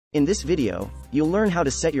In this video, you'll learn how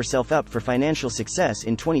to set yourself up for financial success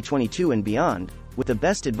in 2022 and beyond, with the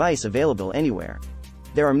best advice available anywhere.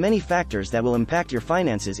 There are many factors that will impact your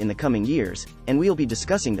finances in the coming years, and we'll be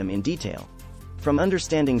discussing them in detail. From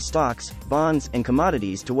understanding stocks, bonds, and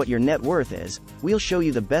commodities to what your net worth is, we'll show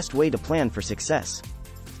you the best way to plan for success.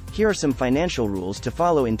 Here are some financial rules to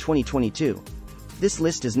follow in 2022. This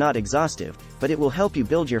list is not exhaustive, but it will help you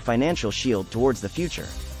build your financial shield towards the future.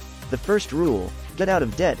 The first rule: get out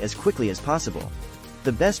of debt as quickly as possible.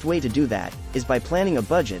 The best way to do that is by planning a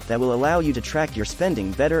budget that will allow you to track your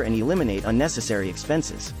spending better and eliminate unnecessary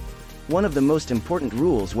expenses. One of the most important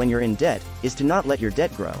rules when you're in debt is to not let your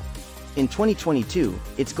debt grow. In 2022,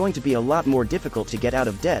 it's going to be a lot more difficult to get out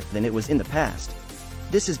of debt than it was in the past.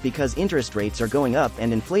 This is because interest rates are going up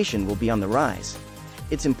and inflation will be on the rise.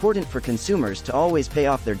 It's important for consumers to always pay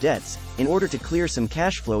off their debts, in order to clear some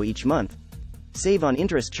cash flow each month, save on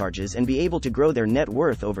interest charges, and be able to grow their net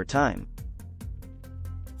worth over time.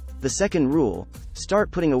 The second rule: start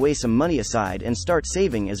putting away some money aside and start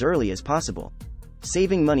saving as early as possible.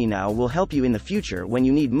 Saving money now will help you in the future when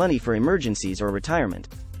you need money for emergencies or retirement.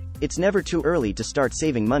 It's never too early to start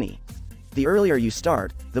saving money. The earlier you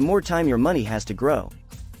start, the more time your money has to grow,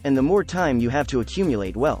 and the more time you have to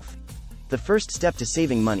accumulate wealth. The first step to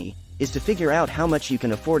saving money is to figure out how much you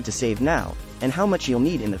can afford to save now, and how much you'll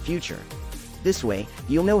need in the future. This way,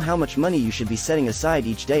 you'll know how much money you should be setting aside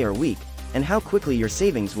each day or week, and how quickly your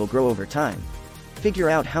savings will grow over time.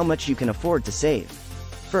 Figure out how much you can afford to save.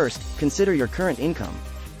 First, consider your current income.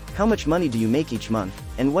 How much money do you make each month,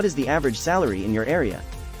 and what is the average salary in your area?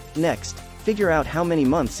 Next, figure out how many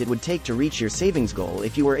months it would take to reach your savings goal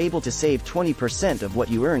if you were able to save 20% of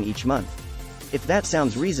what you earn each month. If that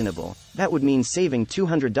sounds reasonable, that would mean saving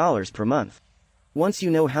 $200 per month. Once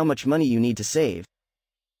you know how much money you need to save,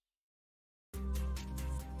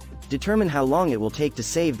 determine how long it will take to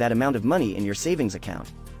save that amount of money in your savings account.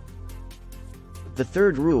 The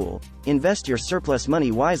third rule: invest your surplus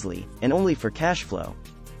money wisely, and only for cash flow.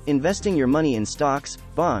 Investing your money in stocks,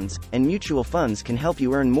 bonds, and mutual funds can help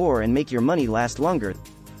you earn more and make your money last longer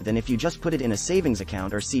than if you just put it in a savings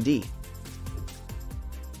account or CD.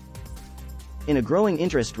 In a growing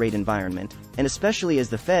interest rate environment, and especially as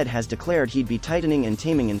the Fed has declared he'd be tightening and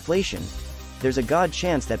taming inflation, there's a good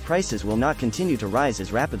chance that prices will not continue to rise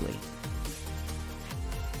as rapidly.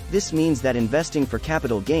 This means that investing for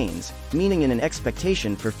capital gains, meaning in an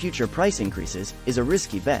expectation for future price increases, is a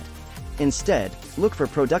risky bet. Instead, look for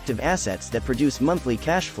productive assets that produce monthly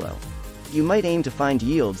cash flow. You might aim to find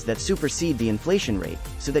yields that supersede the inflation rate,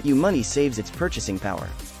 so that your money saves its purchasing power.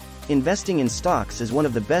 Investing in stocks is one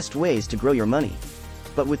of the best ways to grow your money.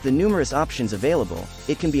 But with the numerous options available,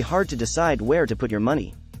 it can be hard to decide where to put your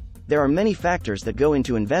money. There are many factors that go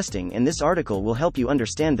into investing, and this article will help you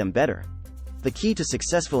understand them better. The key to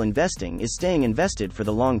successful investing is staying invested for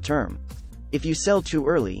the long term. If you sell too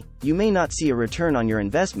early, you may not see a return on your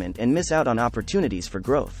investment and miss out on opportunities for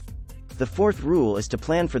growth. The fourth rule is to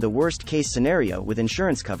plan for the worst-case scenario with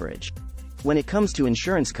insurance coverage. When it comes to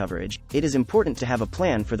insurance coverage, it is important to have a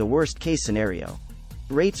plan for the worst-case scenario.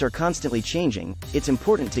 Rates are constantly changing; it's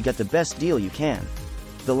important to get the best deal you can.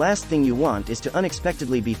 The last thing you want is to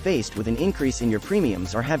unexpectedly be faced with an increase in your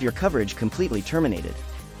premiums or have your coverage completely terminated.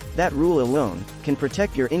 That rule alone can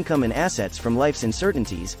protect your income and assets from life's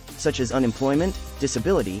uncertainties, such as unemployment,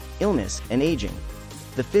 disability, illness, and aging.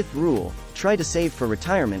 The fifth rule: try to save for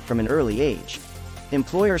retirement from an early age.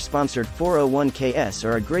 Employer-sponsored 401ks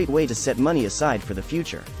are a great way to set money aside for the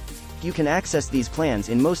future. You can access these plans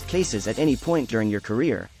in most cases at any point during your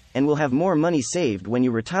career, and will have more money saved when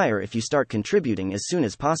you retire if you start contributing as soon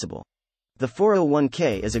as possible. The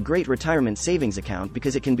 401k is a great retirement savings account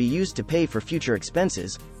because it can be used to pay for future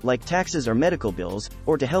expenses, like taxes or medical bills,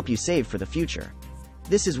 or to help you save for the future.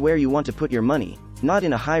 This is where you want to put your money, not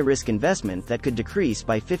in a high-risk investment that could decrease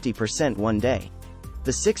by 50% one day.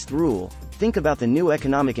 The sixth rule: think about the new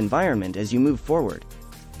economic environment as you move forward.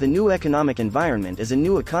 The new economic environment is a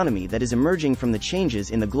new economy that is emerging from the changes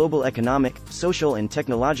in the global economic, social, and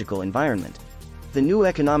technological environment. The new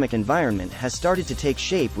economic environment has started to take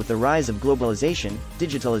shape with the rise of globalization,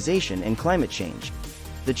 digitalization, and climate change.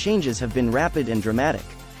 The changes have been rapid and dramatic.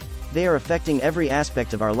 They are affecting every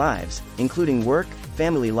aspect of our lives, including work,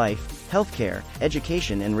 family life, healthcare,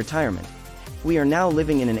 education, and retirement. We are now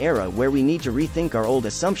living in an era where we need to rethink our old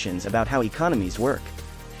assumptions about how economies work.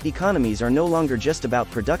 Economies are no longer just about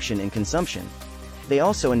production and consumption. They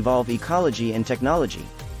also involve ecology and technology.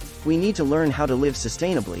 We need to learn how to live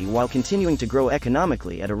sustainably while continuing to grow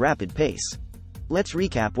economically at a rapid pace. Let's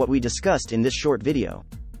recap what we discussed in this short video.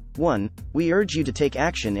 1. We urge you to take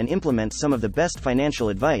action and implement some of the best financial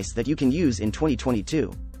advice that you can use in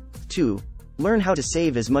 2022. 2. Learn how to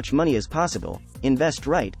save as much money as possible, invest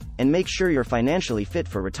right, and make sure you're financially fit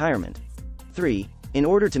for retirement. 3. In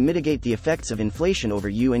order to mitigate the effects of inflation over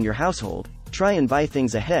you and your household, try and buy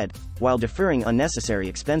things ahead, while deferring unnecessary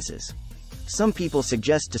expenses. Some people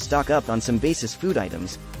suggest to stock up on some basis food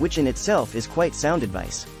items, which in itself is quite sound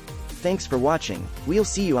advice. Thanks for watching. We'll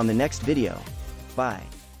see you on the next video. Bye.